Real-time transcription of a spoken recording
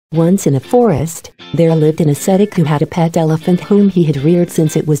Once in a forest, there lived an ascetic who had a pet elephant whom he had reared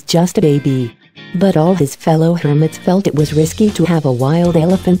since it was just a baby. But all his fellow hermits felt it was risky to have a wild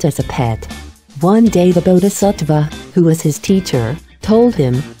elephant as a pet. One day the Bodhisattva, who was his teacher, told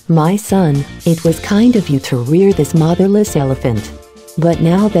him, "My son, it was kind of you to rear this motherless elephant. But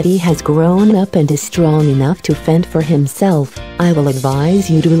now that he has grown up and is strong enough to fend for himself, I will advise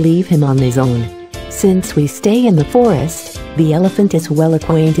you to leave him on his own. Since we stay in the forest, the elephant is well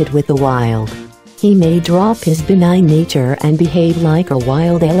acquainted with the wild. He may drop his benign nature and behave like a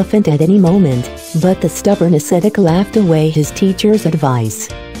wild elephant at any moment," but the stubborn ascetic laughed away his teacher's advice.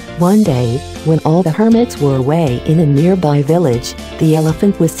 One day, when all the hermits were away in a nearby village, the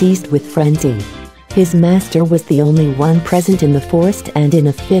elephant was seized with frenzy. His master was the only one present in the forest, and in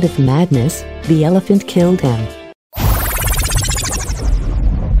a fit of madness, the elephant killed him.